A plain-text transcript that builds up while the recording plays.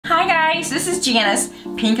guys, this is Janice,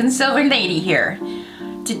 Pink and Silver Lady here.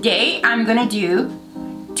 Today I'm gonna do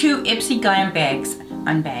 2 Ipsy glam bags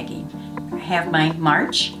unbagging. I have my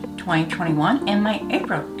March 2021 and my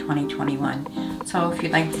April 2021. So if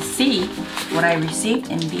you'd like to see what I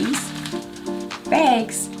received in these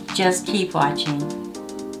bags, just keep watching.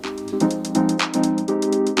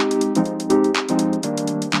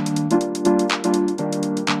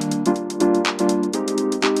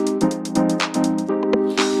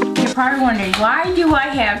 You're probably wondering, why do I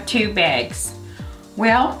have 2 bags?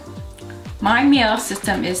 Well, my mail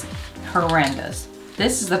system is horrendous.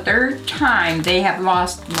 This is the 3rd time they have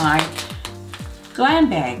lost my glam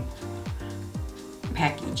bag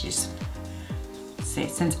packages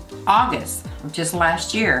since August of just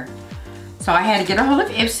last year. So I had to get a hold of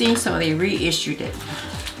Ipsy, so they reissued it.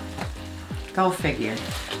 Go figure.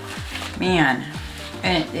 Man,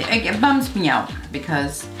 and it bums me out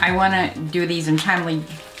because I want to do these in timely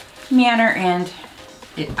manner and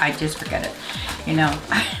I just forget it, you know.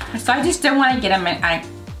 So I just don't want to get them, and I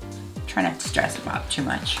try not to stress about it too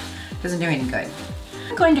much. It doesn't do any good.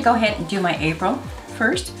 I'm going to go ahead and do my April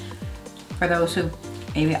first. For those who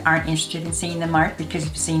maybe aren't interested in seeing the March because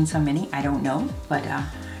you've seen so many, I don't know, but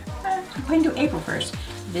I'm going to do April first.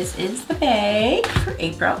 This is the bag for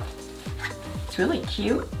April. It's really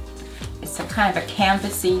cute. It's a kind of a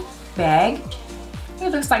canvasy bag.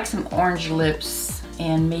 It looks like some orange lips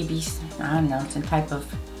and maybe, I don't know, some type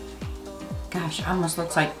of, gosh, almost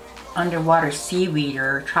looks like underwater seaweed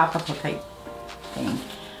or tropical type thing.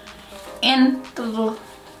 And the little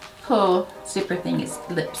pull zipper thing is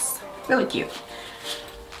lips. Really cute.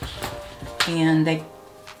 And they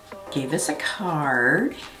gave us a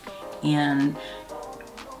card. And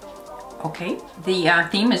okay, the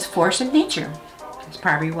theme is Force of Nature. That's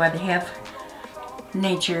probably why they have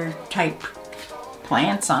nature type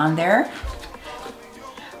plants on there.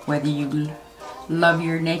 Whether you love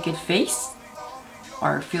your naked face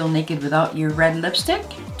or feel naked without your red lipstick,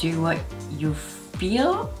 do what you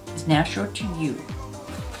feel is natural to you.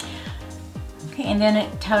 Okay, and then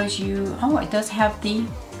it tells you, oh, it does have the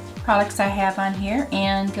products I have on here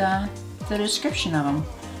and the description of them.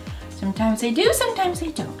 Sometimes they do, sometimes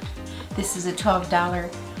they don't. This is a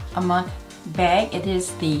 $12 a month bag. It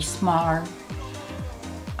is the smaller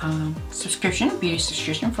subscription, beauty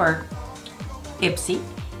subscription for Ipsy.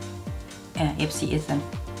 Ipsy is a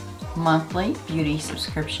monthly beauty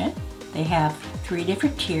subscription. They have 3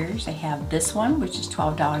 different tiers. They have this one, which is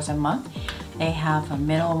 $12 a month. They have a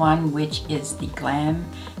middle one, which is the Glam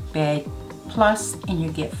Bag Plus, and you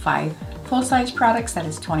get 5 full-size products. That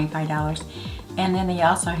is $25. And then they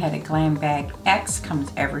also had a Glam Bag X,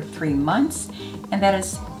 comes every 3 months, and that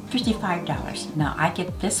is $55. Now I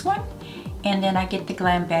get this one, and then I get the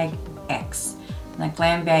Glam Bag X. And the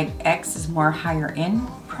Glam Bag X is more higher end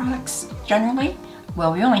products generally.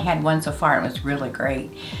 Well, we only had one so far. It was really great.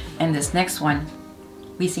 And this next one,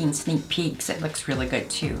 we've seen sneak peeks. It looks really good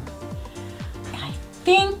too. I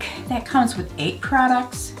think that comes with 8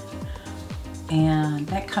 products. And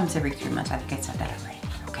that comes every 3 months. I think I said that already.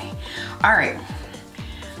 Okay. All right.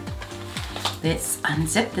 Let's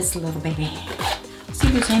unzip this little baby. See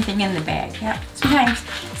if there's anything in the bag. Yep. Sometimes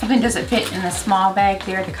something doesn't fit in the small bag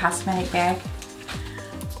there, the cosmetic bag.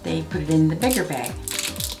 They put it in the bigger bag.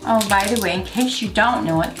 Oh, by the way, in case you don't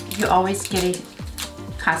know it, you always get a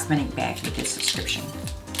cosmetic bag with this subscription.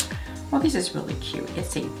 Well, this is really cute.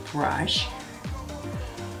 It's a brush.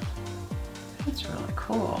 It's really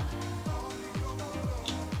cool.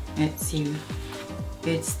 Let's see.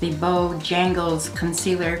 It's the Bojangles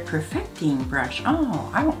Concealer Perfecting Brush. Oh,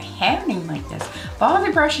 I don't have anything like this. Of all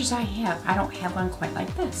the brushes I have, I don't have one quite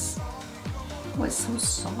like this. Oh, it's so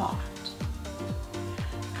soft.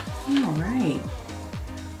 All right.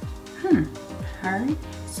 Alright,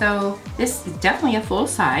 so this is definitely a full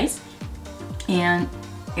size and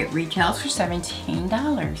it retails for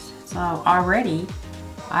 $17. So already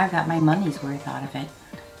I've got my money's worth out of it.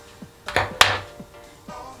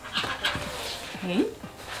 Okay,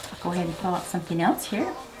 go ahead and pull out something else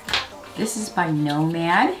here. This is by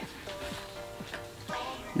Nomad.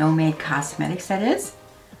 Nomad Cosmetics, that is.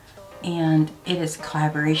 And it is a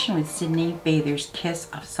collaboration with Sydney Bather's Kiss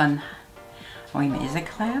of Sun. Oh, wait a minute, is it a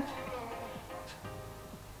collab?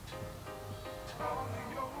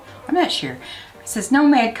 I'm not sure. It says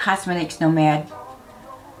Nomad Cosmetics, Nomad,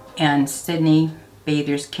 and Sydney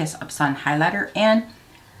Bather's Kiss of Sun highlighter, and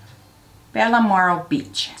Balmoral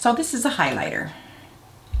Beach. So this is a highlighter.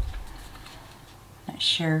 Not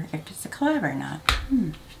sure if it's a collab or not.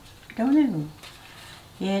 Don't know.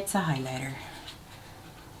 It's a highlighter.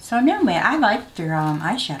 So Nomad, I like their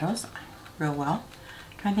eyeshadows real well.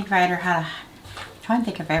 I'm trying to think if I had her how to trying to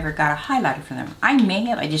think if I ever got a highlighter from them. I may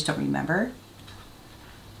have, I just don't remember.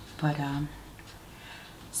 But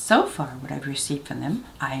so far what I've received from them,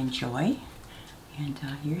 I enjoy. And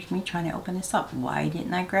here's me trying to open this up. Why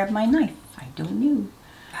didn't I grab my knife? I don't know.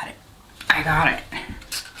 Got it. I got it.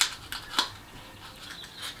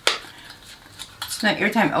 So now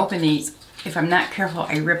every time I open these, if I'm not careful,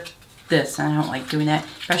 I rip this. And I don't like doing that,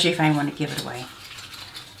 especially if I want to give it away.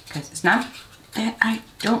 Because it's not that I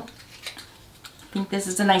don't think this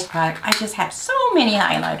is a nice product. I just have so many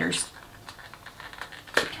highlighters.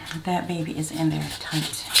 That baby is in there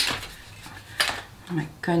tight. Oh my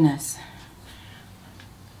goodness.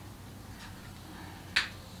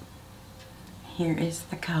 Here is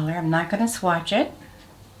the color. I'm not going to swatch it.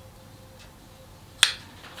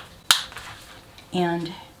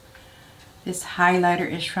 And this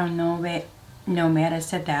highlighter is from Nomad, I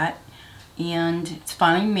said that. And it's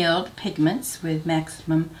finely milled pigments with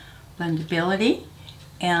maximum blendability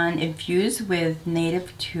and infused with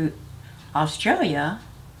native to Australia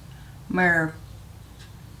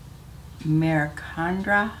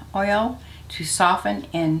Maracandra oil to soften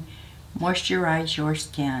and moisturize your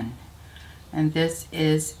skin. And this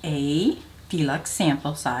is a deluxe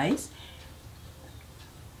sample size.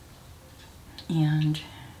 And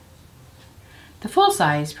the full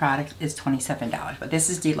size product is $27, but this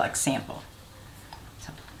is deluxe sample.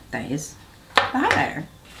 So that is the highlighter.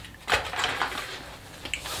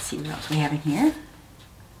 Let's see what else we have in here.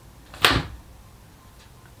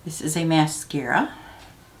 This is a mascara.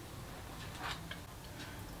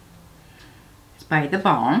 It's by The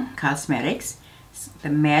Balm Cosmetics. It's the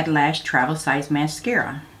Mad Lash Travel Size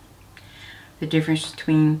Mascara. The difference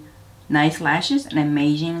between nice lashes and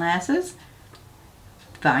amazing lashes.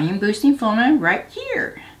 Volume boosting formula right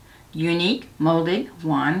here. Unique molded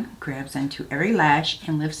wand grabs onto every lash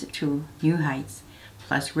and lifts it to new heights.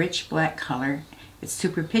 Plus rich black color. It's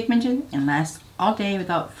super pigmented and lasts all day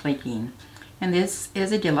without flaking. And this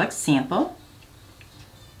is a deluxe sample.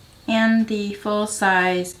 And the full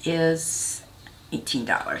size is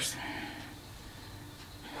 $18.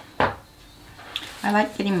 I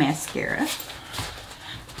like getting mascara.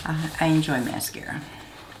 I enjoy mascara.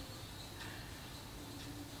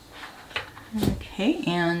 Okay,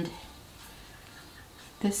 and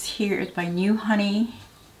this here is by New Honey.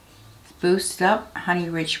 It's Boost Up Honey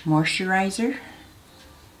Rich Moisturizer.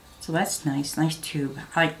 So that's nice, nice tube.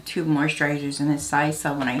 I like tube moisturizers in this size,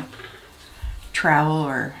 so when I travel,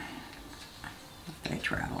 or not that I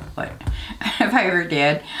travel, but if I ever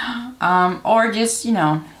did, or just, you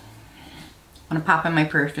know, want to pop in my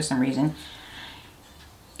purse for some reason,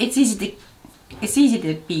 it's easy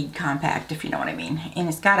to be compact, if you know what I mean. And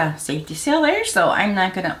it's got a safety seal there, so I'm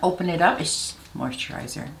not going to open it up. It's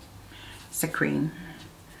moisturizer. It's a cream.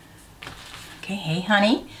 Okay, hey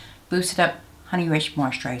honey, Boosted Up Honey Rich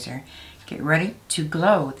Moisturizer. Get ready to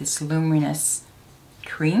glow with this luminous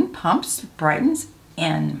cream. Pumps, brightens,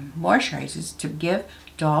 and moisturizes to give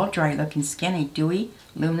dull, dry looking skin a dewy,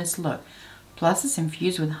 luminous look. Plus it's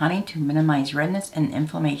infused with honey to minimize redness and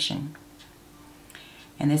inflammation.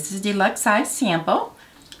 And this is a deluxe size sample.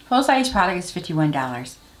 Full size product is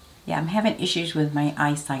 $51. Yeah, I'm having issues with my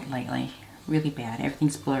eyesight lately. Really bad.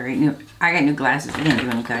 Everything's blurry. I got new glasses. It didn't do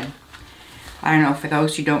any good. I don't know, for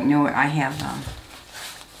those who don't know it, I have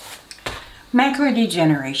macular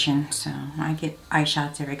degeneration. So I get eye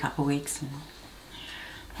shots every couple weeks. And,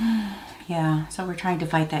 yeah, so we're trying to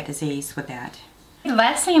fight that disease with that. The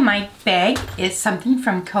last thing in my bag is something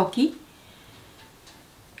from Koki.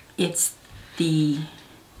 It's the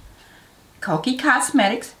Koki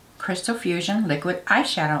Cosmetics Crystal Fusion Liquid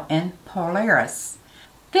Eyeshadow in Polaris.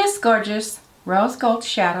 This gorgeous rose gold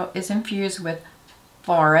shadow is infused with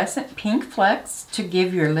fluorescent pink flecks to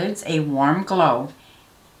give your lids a warm glow.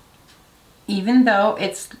 Even though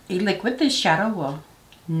it's a liquid, this shadow will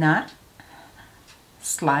not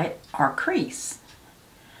slide or crease.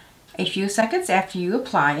 A few seconds after you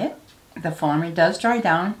apply it, the formula does dry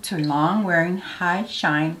down to long wearing high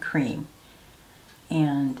shine cream.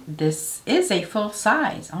 And this is a full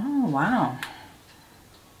size. Oh wow.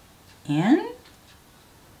 And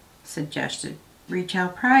suggested retail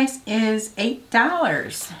price is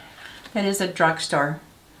 $8. That is a drugstore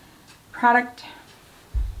product.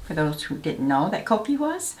 For those who didn't know that Koki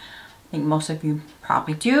was, I think most of you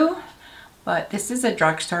probably do. But this is a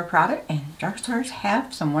drugstore product, and drugstores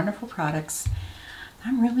have some wonderful products.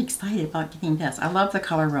 I'm really excited about getting this. I love the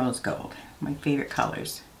color rose gold, my favorite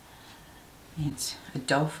colors. It's a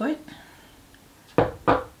doe foot.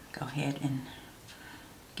 Go ahead and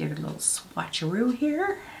give it a little swatcheroo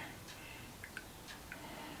here.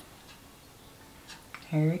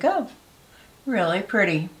 There you go. Really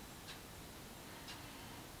pretty.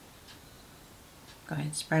 go ahead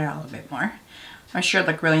and spread it out a little bit more. I'm sure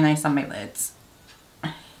it'll look really nice on my lids.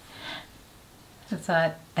 So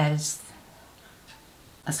that is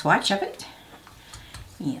a swatch of it.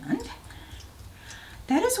 And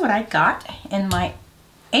that is what I got in my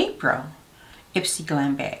April Ipsy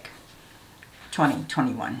Glam Bag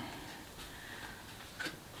 2021.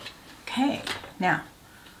 Okay, now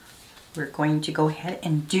we're going to go ahead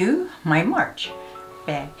and do my March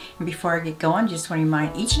bag. And before I get going, just want to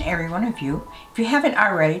remind each and every one of you, if you haven't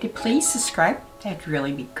already, to please subscribe. That'd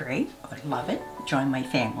really be great. I would love it. Join my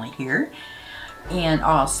family here. And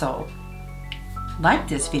also, like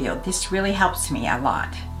this video. This really helps me a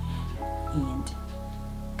lot. And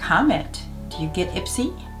comment. Do you get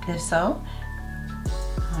Ipsy? If so,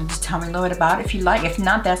 just tell me a little bit about it if you like. If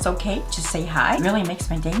not, that's okay. Just say hi. It really makes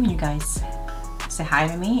my day when you guys say hi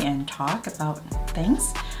to me and talk about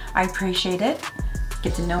things. I appreciate it.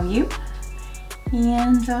 Get to know you.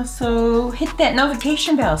 And also hit that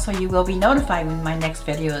notification bell so you will be notified when my next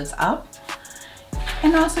video is up.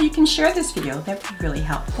 And also you can share this video. That would be really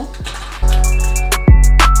helpful.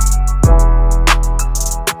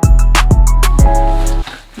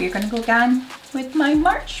 We're going to go on with my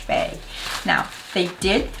March bag. Now, they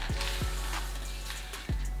did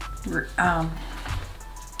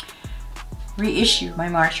reissue my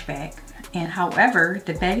March bag. And however,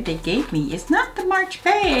 the bag they gave me is not the March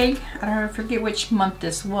bag. I forget which month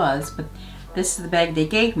this was, but this is the bag they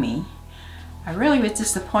gave me. I really was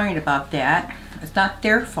disappointed about that. It's not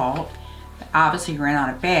their fault. They obviously ran out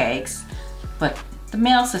of bags, but the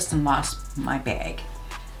mail system lost my bag.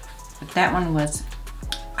 But that one was,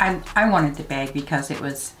 I wanted the bag because it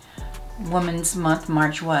was Women's Month,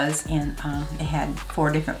 March was, and it had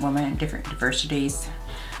 4 different women, different diversities.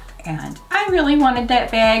 And I really wanted that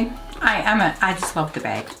bag. I just love the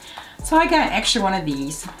bag. So I got an extra one of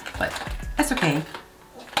these, but that's okay.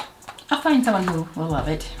 I'll find someone who will love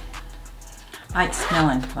it. I like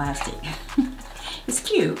smelling plastic. It's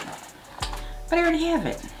cute, but I already have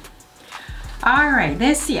it. All right,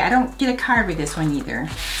 let's see. I don't get a card with this one either.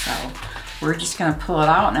 So we're just gonna pull it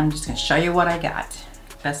out and I'm just gonna show you what I got.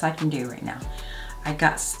 Best I can do right now. I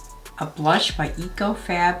got a blush by Eco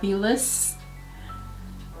Fabulous.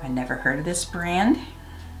 I never heard of this brand,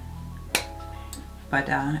 but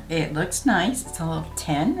it looks nice. It's a little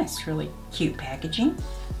tin. It's really cute packaging.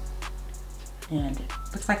 And it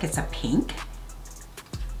looks like it's a pink.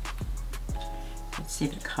 Let's see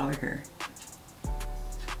the color here.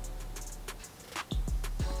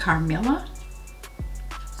 Carmilla.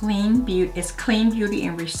 Clean Beauty. It's clean beauty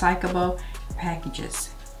and recyclable packages.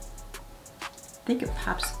 I think it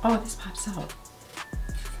pops. Oh, this pops out.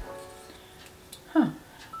 Huh.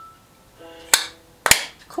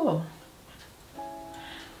 Cool.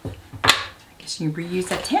 I guess you can reuse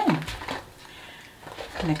that tin.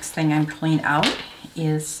 Next thing I'm pulling out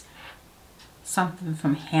is something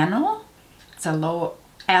from Cannell. It's a low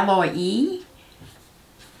aloe. It's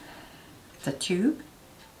a tube.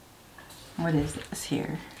 What is this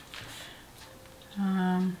here?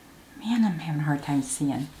 Man, I'm having a hard time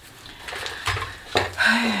seeing.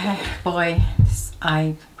 Boy, this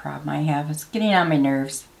eye problem I have is getting on my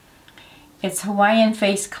nerves. It's Hawaiian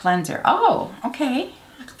face cleanser. Oh, okay.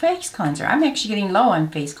 Face cleanser. I'm actually getting low on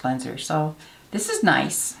face cleanser, so this is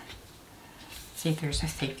nice. See if there's a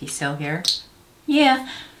safety seal here. Yeah,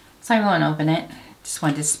 so I won't open it. Just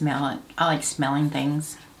wanted to smell it. I like smelling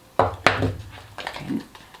things. Okay.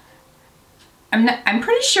 I'm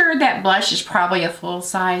pretty sure that blush is probably a full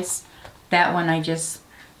size. That one I just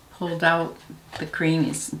pulled out. The cream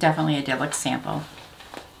is definitely a deluxe sample.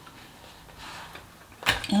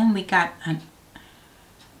 And we got an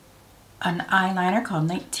eyeliner called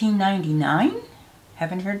 1999.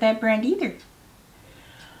 Haven't heard that brand either.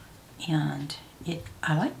 And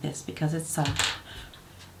I like this because it's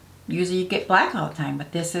usually you get black all the time,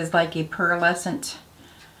 but this is like a pearlescent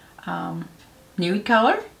nude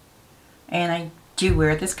color. And I do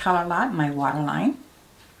wear this color a lot in my waterline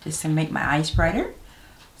just to make my eyes brighter.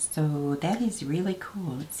 So that is really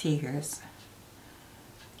cool. Let's see here. It's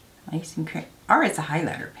nice and cream. Or it's a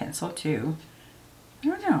highlighter pencil too. I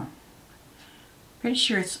don't know. Pretty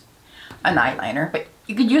sure it's an eyeliner, but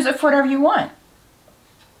you could use it for whatever you want.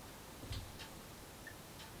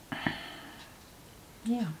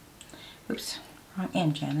 Yeah. Oops. Wrong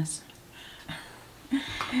end, Janice.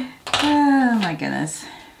 Oh my goodness.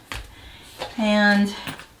 And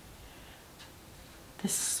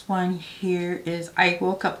this one here is I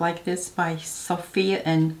Woke Up Like This by Sophia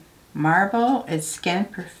and Marble. It's Skin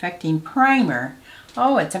Perfecting Primer.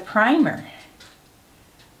 Oh, it's a primer.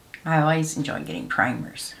 I always enjoy getting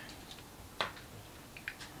primers.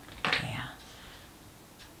 Yeah.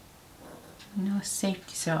 No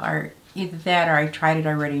safety seal, or either that or I tried it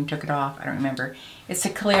already and took it off. I don't remember. It's a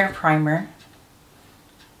clear primer.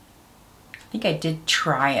 I think I did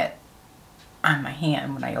try it on my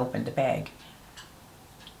hand when I opened the bag.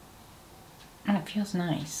 And it feels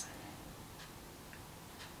nice.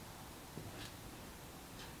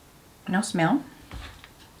 No smell.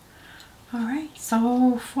 Alright,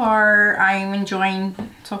 so far I'm enjoying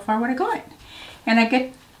so far what I got. And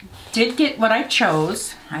I did get what I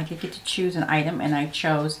chose. I did get to choose an item, and I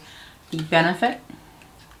chose the Benefit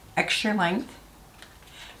Extra Length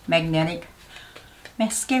Magnetic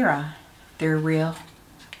Mascara. They're real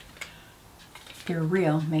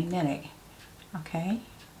magnetic. Okay.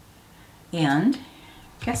 And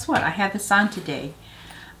guess what? I have this on today.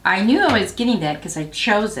 I knew I was getting that because I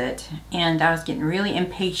chose it, and I was getting really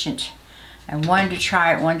impatient. I wanted to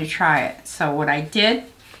try it. So what I did,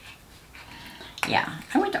 yeah,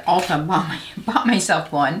 I went to Ulta and bought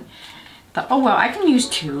myself one. Thought, oh well, I can use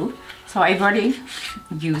two. So I've already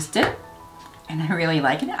used it, and I really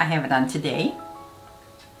like it. I have it on today.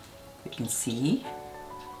 You can see.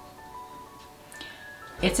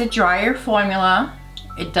 It's a drier formula.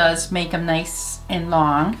 It does make them nice and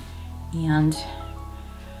long, and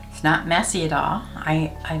it's not messy at all.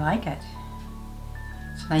 I like it.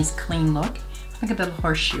 It's a nice clean look. Look at the little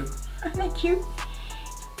horseshoe. Isn't that cute?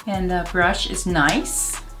 And the brush is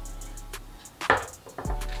nice.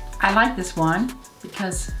 I like this one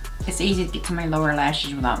because it's easy to get to my lower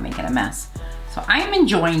lashes without making a mess. So I'm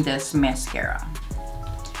enjoying this mascara.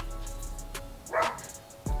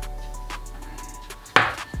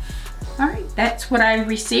 Alright, that's what I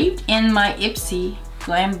received in my Ipsy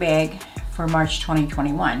Glam Bag for March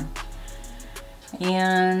 2021.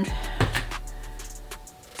 And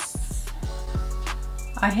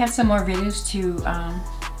I have some more videos to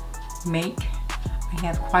make. I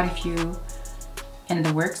have quite a few in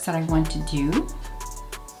the works that I want to do.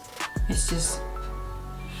 It's just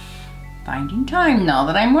finding time now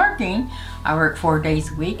that I'm working. I work 4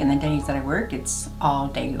 days a week, and the days that I work, it's all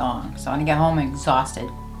day long. So when I get home, I'm exhausted.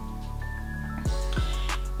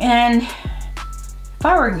 And if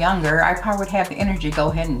I were younger, I probably would have the energy to go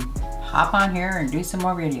ahead and hop on here and do some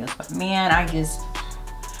more videos. But man, I just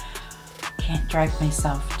can't drag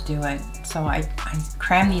myself to do it. So I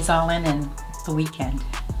cram these all in the weekend.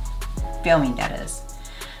 Filming, that is.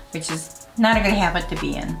 Which is not a good habit to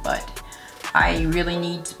be in, but I really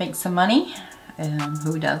need to make some money.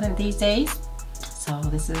 Who doesn't these days? So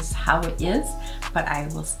this is how it is. But I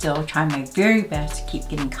will still try my very best to keep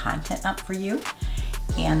getting content up for you.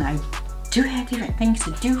 And I do have different things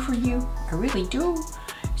to do for you. I really do.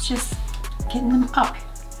 It's just getting them up.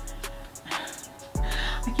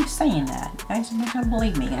 I keep saying that. You guys are not gonna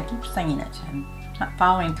believe me. I keep saying it. I'm not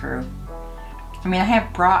following through. I mean, I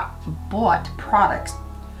have bought products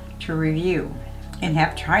to review and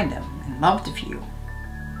have tried them and loved a few.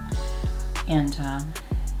 And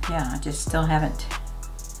yeah, I just still haven't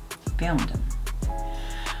filmed them.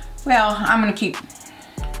 Well, I'm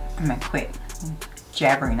gonna quit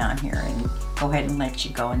jabbering on here and go ahead and let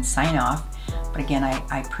you go and sign off. But again,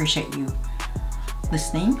 I appreciate you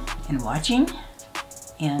listening and watching,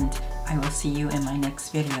 and I will see you in my next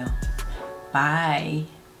video. Bye.